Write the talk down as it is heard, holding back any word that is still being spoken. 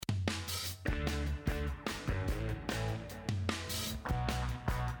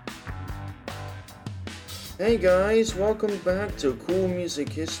Hey guys, welcome back to Cool Music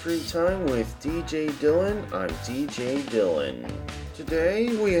History Time with DJ Dylan. I'm DJ Dylan.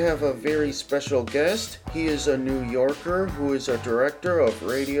 Today we have a very special guest. He is a New Yorker who is a director of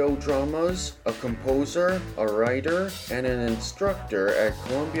radio dramas, a composer, a writer, and an instructor at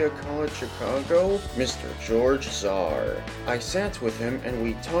Columbia College Chicago, Mr. George Zarr. I sat with him and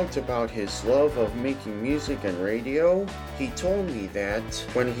we talked about his love of making music and radio. He told me that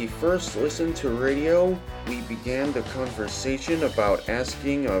when he first listened to radio, we began the conversation about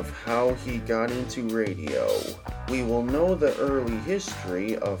asking of how he got into radio. We will know the early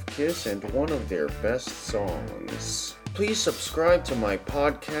history of Kiss and one of their best songs. Please subscribe to my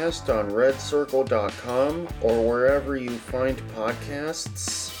podcast on redcircle.com or wherever you find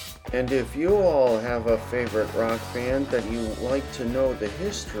podcasts. And if you all have a favorite rock band that you like to know the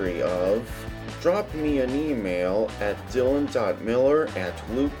history of, drop me an email at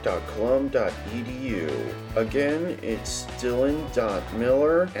dylan.miller@luke.colum.edu. Again, it's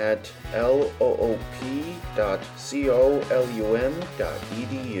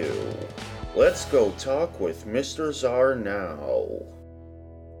dylan.miller@loop.colum.edu. Let's go talk with Mr. Zarr now.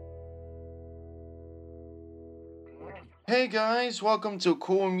 Hey guys, welcome to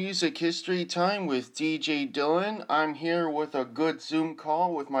Cool Music History Time with DJ Dylan. I'm here with a good Zoom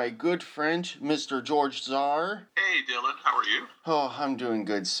call with my good friend, Mr. George Zarr. Hey Dylan, how are you? Oh, I'm doing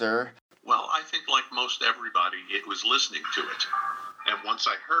good, sir. Well, I think like most everybody, it was listening to it. And once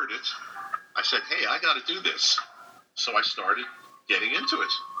I heard it, I said, hey, I got to do this. So I started getting into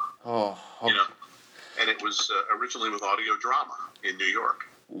it. Oh, You know, and it was originally with audio drama in New York.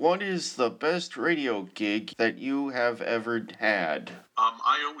 What is the best radio gig that you have ever had?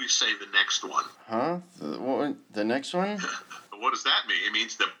 I always say the next one. Huh? The next one? What does that mean? It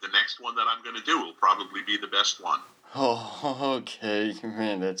means the next one that I'm going to do will probably be the best one. Oh, okay.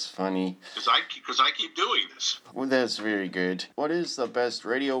 Man, that's funny. Because I keep doing this. Well, that's very good. What is the best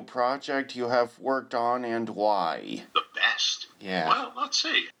radio project you have worked on and why? The best? Yeah. Well, let's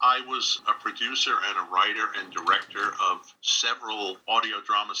see. I was a producer and a writer and director of several audio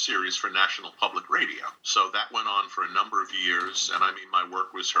drama series for National Public Radio. So that went on for a number of years, and I mean, my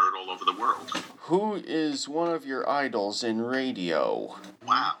work was heard all over the world. Who is one of your idols in radio?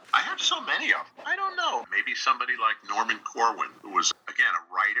 Wow. I have so many of them. I don't know. Maybe somebody like Norman Corwin, who was, again, a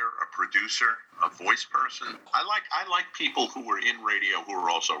writer, a producer, a voice person. I like people who were in radio who are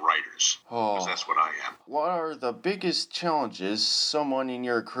also writers. Because that's what I am. What are the biggest challenges someone in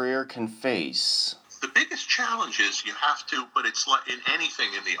your career can face? The biggest challenge is you have to, but it's like in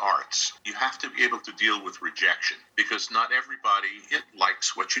anything in the arts, you have to be able to deal with rejection. Because not everybody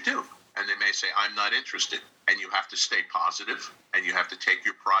likes what you do. And they may say, I'm not interested. And you have to stay positive, and you have to take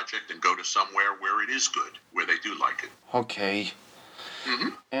your project and go to somewhere where it is good, where they do like it. Okay.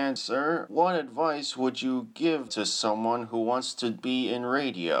 Mm-hmm. And sir, what advice would you give to someone who wants to be in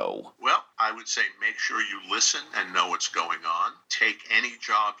radio? Well, I would say make sure you listen and know what's going on. Take any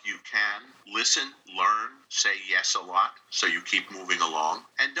job you can. Listen, learn, say yes a lot so you keep moving along,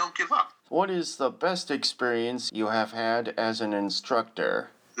 and don't give up. What is the best experience you have had as an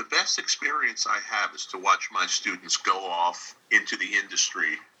instructor? The best experience I have is to watch my students go off into the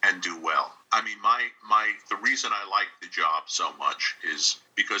industry and do well. I mean, the reason I like the job so much is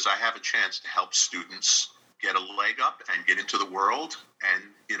because I have a chance to help students get a leg up and get into the world and,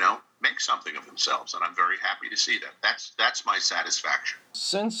 make something of themselves. And I'm very happy to see that. That's my satisfaction.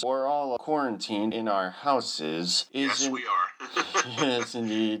 Since we're all quarantined in our houses, Yes, we are. Yes,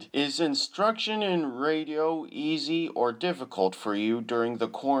 indeed. Is instruction in radio easy or difficult for you during the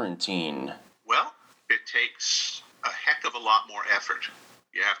quarantine? Well, it takes a heck of a lot more effort.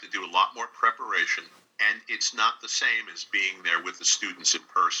 You have to do a lot more preparation, and it's not the same as being there with the students in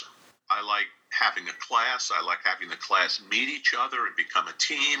person. I like having a class. I like having the class meet each other and become a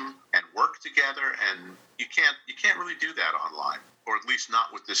team and work together, and you can't really do that online, or at least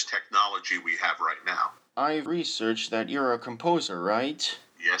not with this technology we have right now. I've researched that you're a composer, right?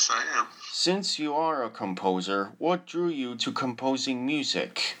 Yes, I am. Since you are a composer, what drew you to composing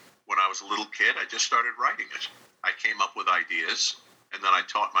music? When I was a little kid, I just started writing it. I came up with ideas, and then I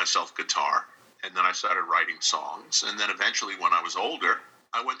taught myself guitar, and then I started writing songs, and then eventually when I was older,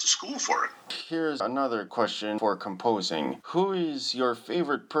 I went to school for it. Here's another question for composing. Who is your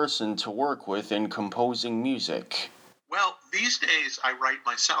favorite person to work with in composing music? Well, these days I write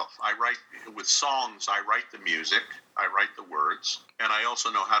myself. I write with songs, I write the music, I write the words, and I also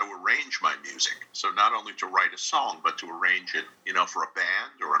know how to arrange my music. So not only to write a song, but to arrange it, for a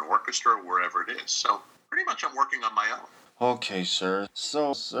band or an orchestra or wherever it is. So pretty much I'm working on my own. Okay, sir.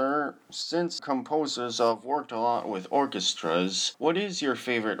 So, sir, since composers have worked a lot with orchestras, what is your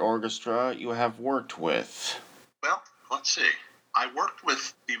favorite orchestra you have worked with? Well, let's see. I worked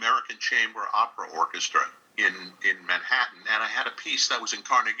with the American Chamber Opera Orchestra in Manhattan, and I had a piece that was in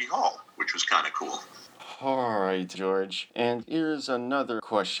Carnegie Hall, which was kind of cool. Alright, George. And here's another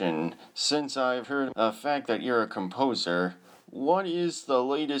question. Since I've heard the fact that you're a composer, what is the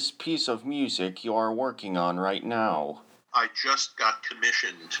latest piece of music you are working on right now? I just got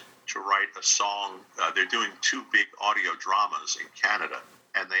commissioned to write a song. They're doing two big audio dramas in Canada,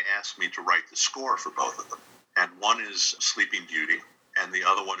 and they asked me to write the score for both of them. And one is Sleeping Beauty, and the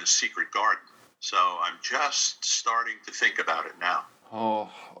other one is Secret Garden. So I'm just starting to think about it now. Oh,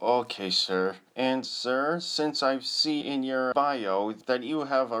 okay, sir. And, sir, since I see in your bio that you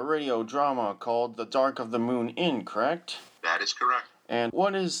have a radio drama called The Dark of the Moon Inn, correct? That is correct. And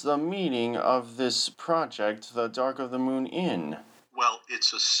what is the meaning of this project, The Dark of the Moon Inn? Well,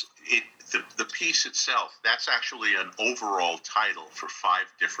 the piece itself, that's actually an overall title for 5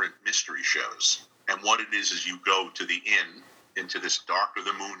 different mystery shows. And what it is you go to the inn, into this Dark of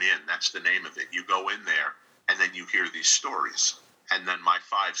the Moon Inn, that's the name of it. You go in there, and then you hear these stories. And then my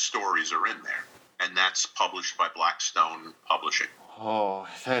 5 stories are in there. And that's published by Blackstone Publishing. Oh,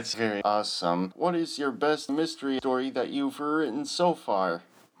 that's very awesome. What is your best mystery story that you've written so far?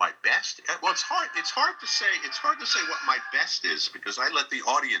 My best? Well, it's hard to say. It's hard to say what my best is because I let the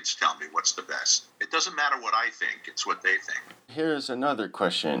audience tell me what's the best. It doesn't matter what I think, it's what they think. Here's another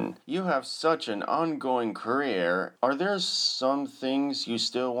question. You have such an ongoing career. Are there some things you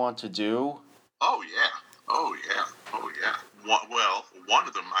still want to do? Oh, yeah. Well, one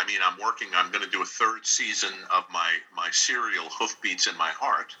of them, I'm going to do a 3rd season of my serial Hoofbeats in My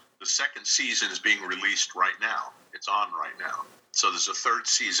Heart. The 2nd season is being released right now. It's on right now. So there's a 3rd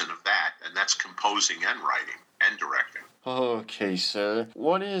season of that, and that's composing and writing and directing. Okay, sir.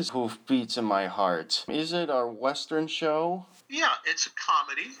 What is Hoofbeats in My Heart? Is it a Western show? Yeah, it's a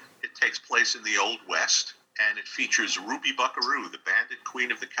comedy. It takes place in the Old West, and it features Ruby Buckaroo, the bandit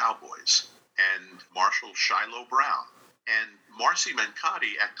queen of the Cowboys, and Marshal Shiloh Brown. And Marcy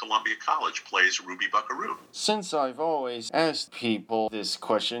Mancotti at Columbia College plays Ruby Buckaroo. Since I've always asked people this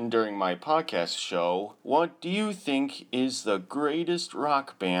question during my podcast show, what do you think is the greatest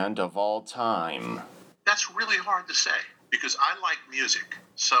rock band of all time? That's really hard to say because I like music.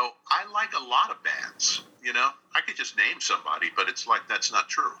 So I like a lot of bands, I could just name somebody, but it's like that's not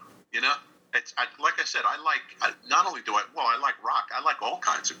true, like I said, not only do I like rock, I like all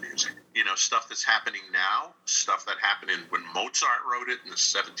kinds of music. Stuff that's happening now, stuff that happened when Mozart wrote it in the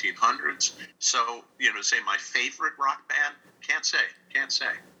 1700s. So, say my favorite rock band, can't say.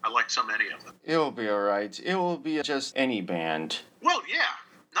 I like so many of them. It'll be alright. It will be just any band. Well, yeah,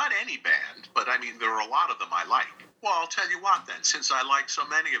 not any band, but there are a lot of them I like. Well, I'll tell you what then, since I like so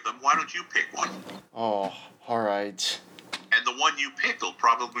many of them, why don't you pick one? Oh, alright. And the one you pick will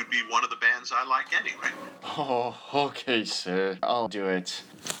probably be one of the bands I like anyway. Oh, okay, sir. I'll do it.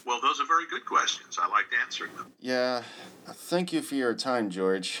 Well, those are very good questions. I liked answering them. Yeah. Thank you for your time,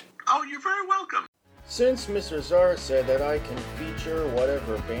 George. Oh, you're very welcome. Since Mr. Zarr said that I can feature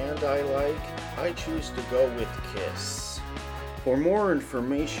whatever band I like, I choose to go with Kiss. For more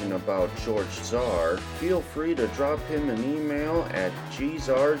information about George Zarr, feel free to drop him an email at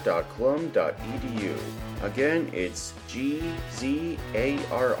gzarr.clum.edu. Again, it's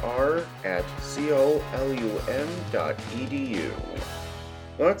gzarr@colum.edu.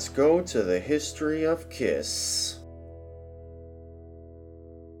 Let's go to the history of Kiss.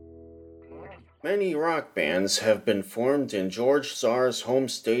 Many rock bands have been formed in George Zarr's home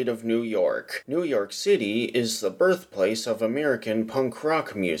state of New York. New York City is the birthplace of American punk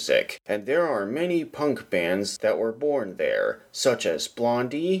rock music, and there are many punk bands that were born there, such as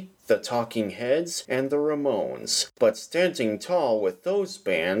Blondie, the Talking Heads, and the Ramones. But standing tall with those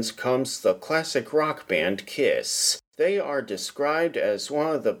bands comes the classic rock band Kiss. They are described as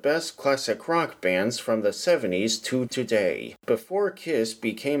one of the best classic rock bands from the 70s to today. Before Kiss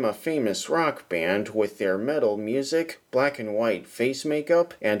became a famous rock band with their metal music, black and white face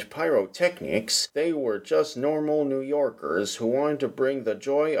makeup, and pyrotechnics, they were just normal New Yorkers who wanted to bring the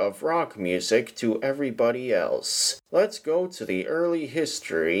joy of rock music to everybody else. Let's go to the early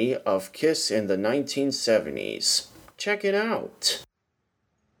history of Kiss in the 1970s. Check it out!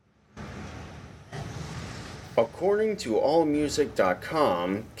 According to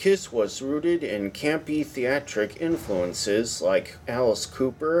AllMusic.com, Kiss was rooted in campy theatric influences like Alice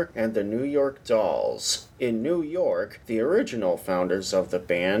Cooper and the New York Dolls. In New York, the original founders of the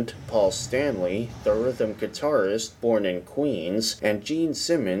band, Paul Stanley, the rhythm guitarist born in Queens, and Gene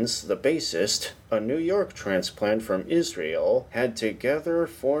Simmons, the bassist, a New York transplant from Israel, had together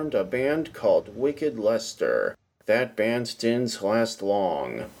formed a band called Wicked Lester. That band didn't last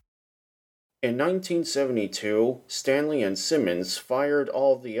long. In 1972, Stanley and Simmons fired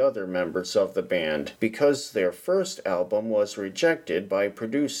all the other members of the band because their first album was rejected by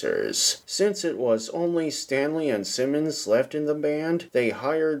producers. Since it was only Stanley and Simmons left in the band, they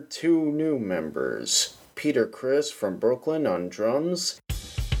hired 2 new members, Peter Criss from Brooklyn on drums,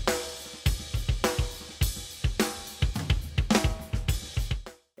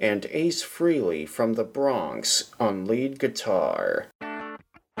 and Ace Frehley from the Bronx on lead guitar.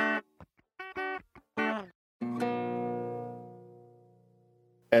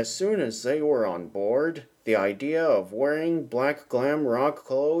 As soon as they were on board, the idea of wearing black glam rock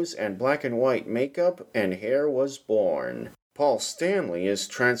clothes and black and white makeup and hair was born. Paul Stanley is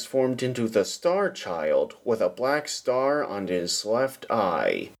transformed into the Star Child with a black star on his left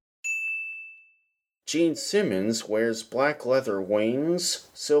eye. Gene Simmons wears black leather wings,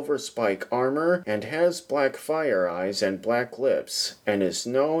 silver spike armor, and has black fire eyes and black lips, and is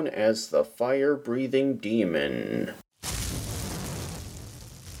known as the Fire-Breathing Demon.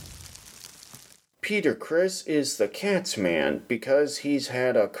 Peter Criss is the Cat's Man because he's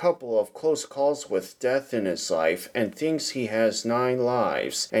had a couple of close calls with death in his life and thinks he has 9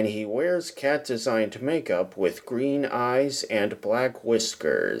 lives, and he wears cat-designed makeup with green eyes and black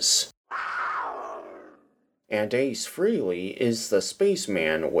whiskers. And Ace Frehley is the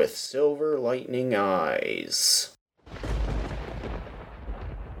spaceman with silver lightning eyes.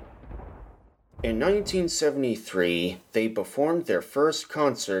 In 1973, they performed their first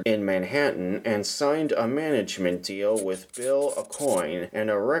concert in Manhattan and signed a management deal with Bill Aucoin and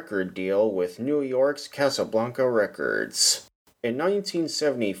a record deal with New York's Casablanca Records. In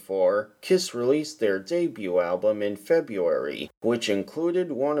 1974, Kiss released their debut album in February, which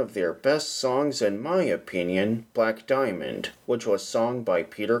included one of their best songs in my opinion, Black Diamond, which was sung by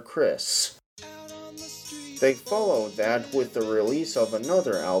Peter Criss. They followed that with the release of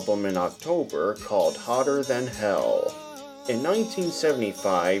another album in October called Hotter Than Hell. In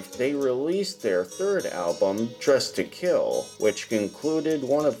 1975, they released their third album, Dressed to Kill, which included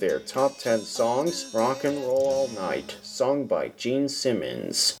one of their top 10 songs, Rock and Roll All Nite, sung by Gene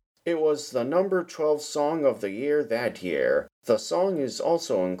Simmons. It was the number 12 song of the year that year. The song is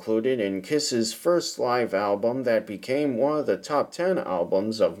also included in Kiss's first live album that became one of the top 10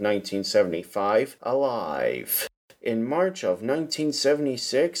 albums of 1975, Alive. In March of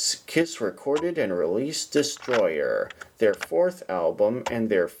 1976, Kiss recorded and released Destroyer, their 4th album and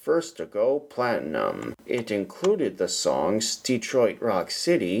their first to go platinum. It included the songs Detroit Rock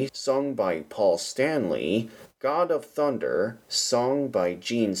City, sung by Paul Stanley, God of Thunder, sung by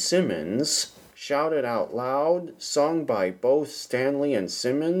Gene Simmons, Shout It Out Loud, sung by both Stanley and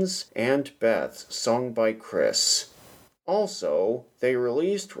Simmons, and Beth, sung by Criss. Also, they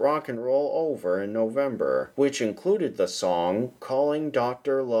released Rock and Roll Over in November, which included the song Calling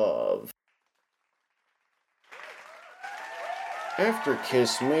Dr. Love. After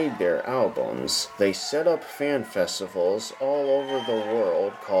Kiss made their albums, they set up fan festivals all over the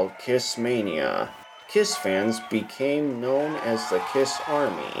world called Kiss Mania. Kiss fans became known as the Kiss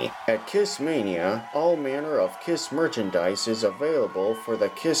Army. At Kiss Mania, all manner of Kiss merchandise is available for the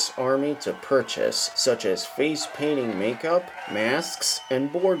Kiss Army to purchase, such as face painting makeup, masks, and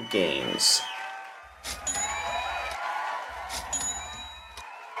board games.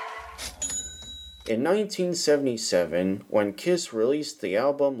 In 1977, when Kiss released the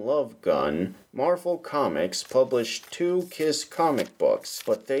album Love Gun, Marvel Comics published 2 Kiss comic books,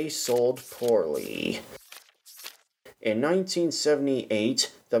 but they sold poorly. In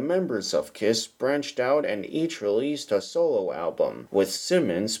 1978, the members of Kiss branched out and each released a solo album, with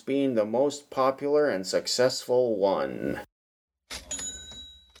Simmons being the most popular and successful one.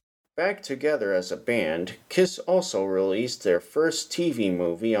 Back together as a band, Kiss also released their first TV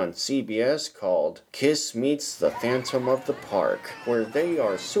movie on CBS called Kiss Meets the Phantom of the Park, where they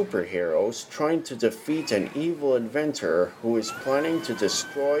are superheroes trying to defeat an evil inventor who is planning to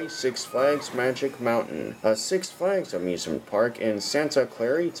destroy Six Flags Magic Mountain, a Six Flags amusement park in Santa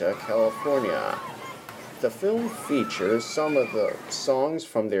Clarita, California. The film features some of the songs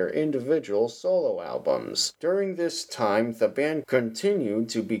from their individual solo albums. During this time, the band continued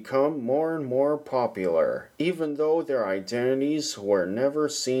to become more and more popular, even though their identities were never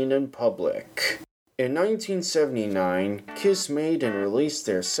seen in public. In 1979, Kiss made and released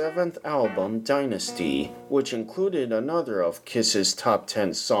their seventh album, Dynasty, which included another of Kiss's top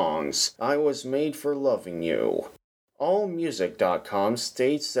 10 songs, I Was Made for Loving You. AllMusic.com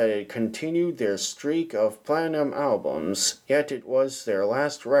states that it continued their streak of platinum albums, yet it was their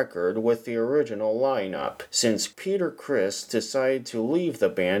last record with the original lineup, since Peter Criss decided to leave the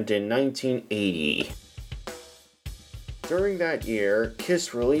band in 1980. During that year,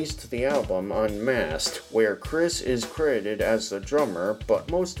 Kiss released the album Unmasked, where Criss is credited as the drummer,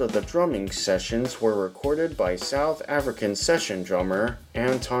 but most of the drumming sessions were recorded by South African session drummer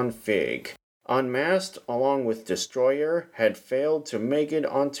Anton Fig. Unmasked, along with Destroyer, had failed to make it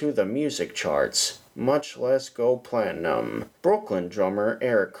onto the music charts, much less go platinum. Brooklyn drummer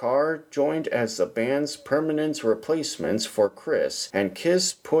Eric Carr joined as the band's permanent replacement for Criss, and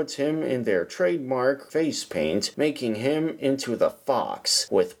Kiss put him in their trademark face paint, making him into the Fox,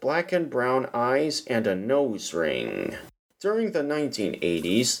 with black and brown eyes and a nose ring. During the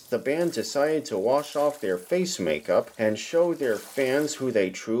 1980s, the band decided to wash off their face makeup and show their fans who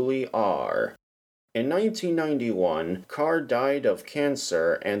they truly are. In 1991, Carr died of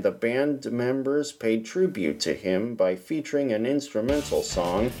cancer, and the band members paid tribute to him by featuring an instrumental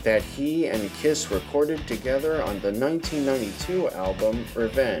song that he and Kiss recorded together on the 1992 album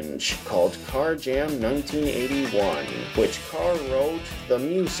Revenge, called Carr Jam 1981, which Carr wrote the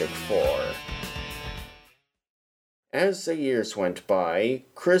music for. As the years went by,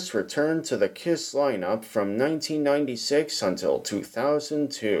 Criss returned to the Kiss lineup from 1996 until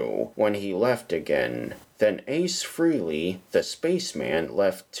 2002, when he left again. Then Ace Frehley, the Spaceman,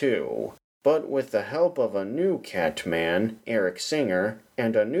 left too. But with the help of a new Catman, Eric Singer,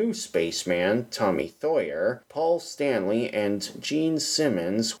 and a new Spaceman, Tommy Thoyer, Paul Stanley and Gene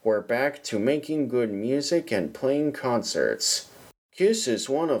Simmons were back to making good music and playing concerts. Kiss is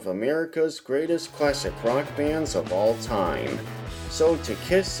one of America's greatest classic rock bands of all time. So to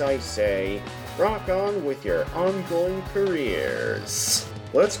Kiss I say, rock on with your ongoing careers.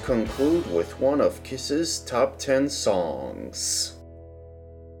 Let's conclude with one of Kiss's top 10 songs.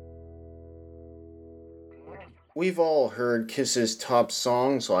 We've all heard Kiss's top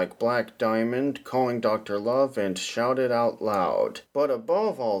songs like Black Diamond, Calling Dr. Love, and Shout It Out Loud. But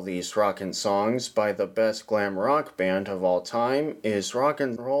above all these rockin' songs by the best glam rock band of all time is Rock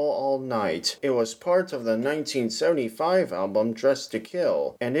and Roll All Nite. It was part of the 1975 album Dressed to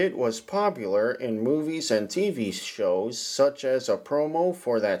Kill, and it was popular in movies and TV shows such as a promo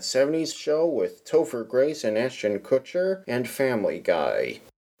for that 70s show with Topher Grace and Ashton Kutcher and Family Guy.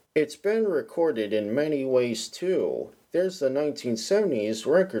 It's been recorded in many ways too. There's the 1970s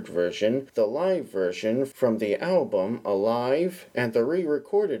record version, the live version from the album Alive, and the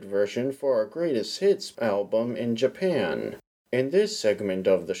re-recorded version for our Greatest Hits album in Japan. In this segment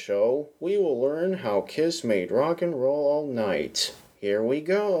of the show, we will learn how Kiss made Rock and Roll All Nite. Here we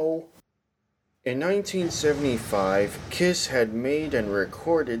go! In 1975, Kiss had made and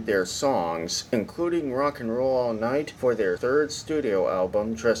recorded their songs, including Rock and Roll All Nite, for their third studio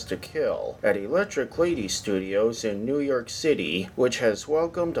album, Dressed to Kill, at Electric Lady Studios in New York City, which has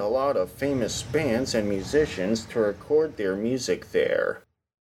welcomed a lot of famous bands and musicians to record their music there.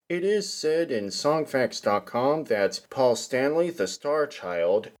 It is said in Songfacts.com that Paul Stanley, the Star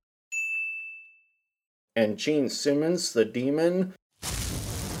Child, and Gene Simmons, the Demon,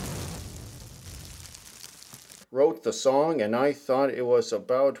 wrote the song, and I thought it was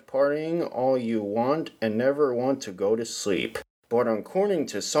about partying all you want and never want to go to sleep. But according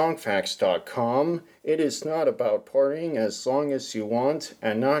to Songfacts.com, it is not about partying as long as you want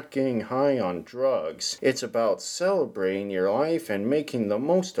and not getting high on drugs. It's about celebrating your life and making the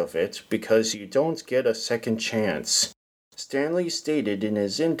most of it because you don't get a second chance. Stanley stated in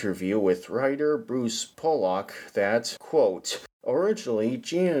his interview with writer Bruce Pollock that, quote, originally,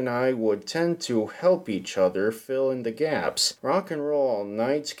 Gene and I would tend to help each other fill in the gaps. Rock and Roll All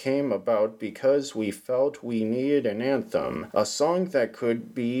Nite came about because we felt we needed an anthem, a song that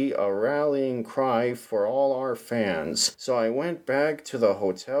could be a rallying cry for all our fans. So I went back to the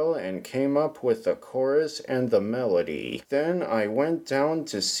hotel and came up with the chorus and the melody. Then I went down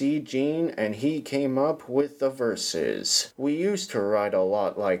to see Gene and he came up with the verses. We used to write a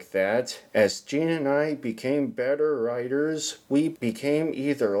lot like that. As Gene and I became better writers, we became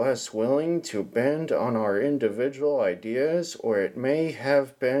either less willing to bend on our individual ideas, or it may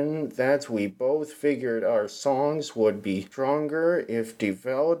have been that we both figured our songs would be stronger if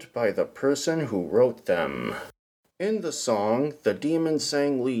developed by the person who wrote them. In the song, the Demon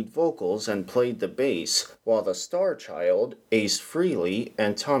sang lead vocals and played the bass, while the Star Child, Ace Frehley,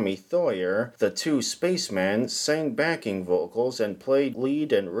 and Tommy Thoyer, the two spacemen, sang backing vocals and played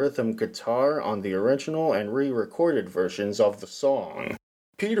lead and rhythm guitar on the original and re-recorded versions of the song.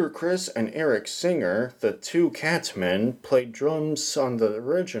 Peter Criss and Eric Singer, the two Catmen, played drums on the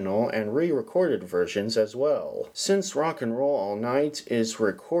original and re-recorded versions as well. Since Rock and Roll All Nite is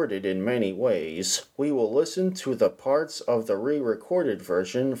recorded in many ways, we will listen to the parts of the re-recorded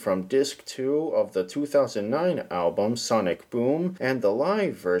version from Disc 2 of the 2009 album Sonic Boom and the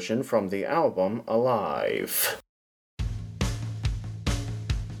live version from the album Alive.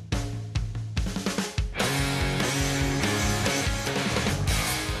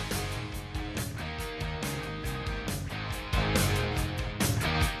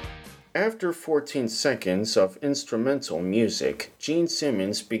 After 14 seconds of instrumental music, Gene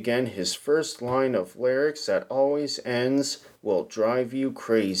Simmons began his first line of lyrics that always ends, "Will drive you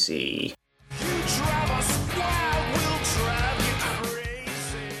crazy." You drive us wild, we'll drive you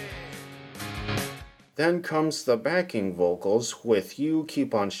crazy. Then comes the backing vocals with "You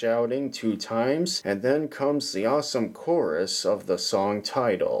Keep on Shouting" 2 times, and then comes the awesome chorus of the song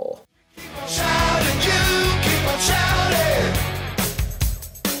title. Keep on shouting, you keep on shouting.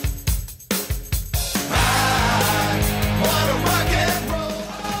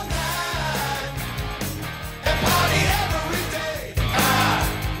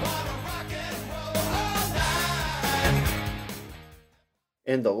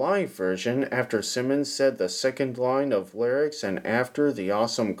 In the live version, after Simmons said the second line of lyrics and after the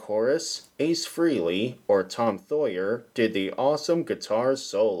awesome chorus, Ace Frehley, or Tom Thoyer, did the awesome guitar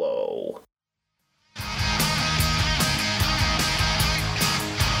solo.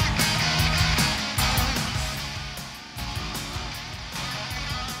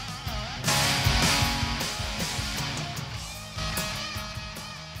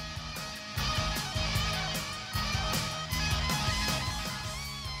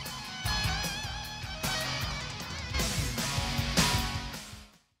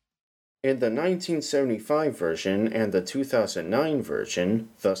 In the 1975 version and the 2009 version,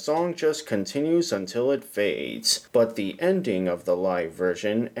 the song just continues until it fades, but the ending of the live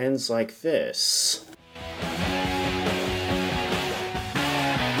version ends like this.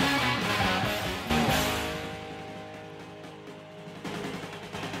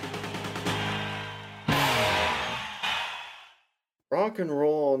 Rock and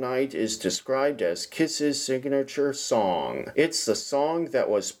Roll All Nite is described as Kiss's signature song. It's the song that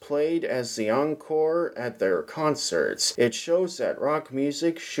was played as the encore at their concerts. It shows that rock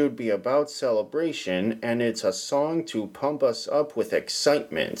music should be about celebration, and it's a song to pump us up with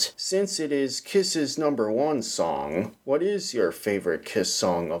excitement. Since it is Kiss's #1 song, what is your favorite Kiss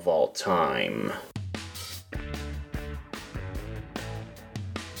song of all time?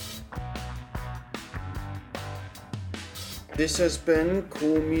 This has been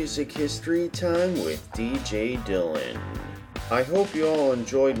Cool Music History Time with DJ Dylan. I hope you all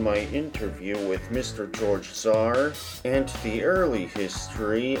enjoyed my interview with Mr. George Zarr and the early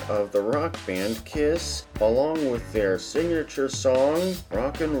history of the rock band Kiss, along with their signature song,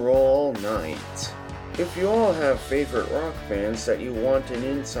 Rock and Roll All Nite. If you all have favorite rock bands that you want an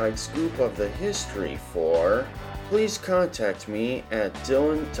inside scoop of the history for, please contact me at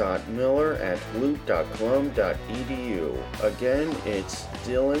dylan.miller@loop.clum.edu. Again, it's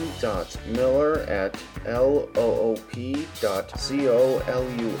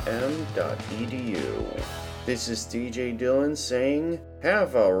dylan.miller@loop.colum.edu. This is DJ Dylan saying,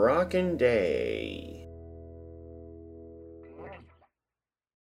 have a rockin' day.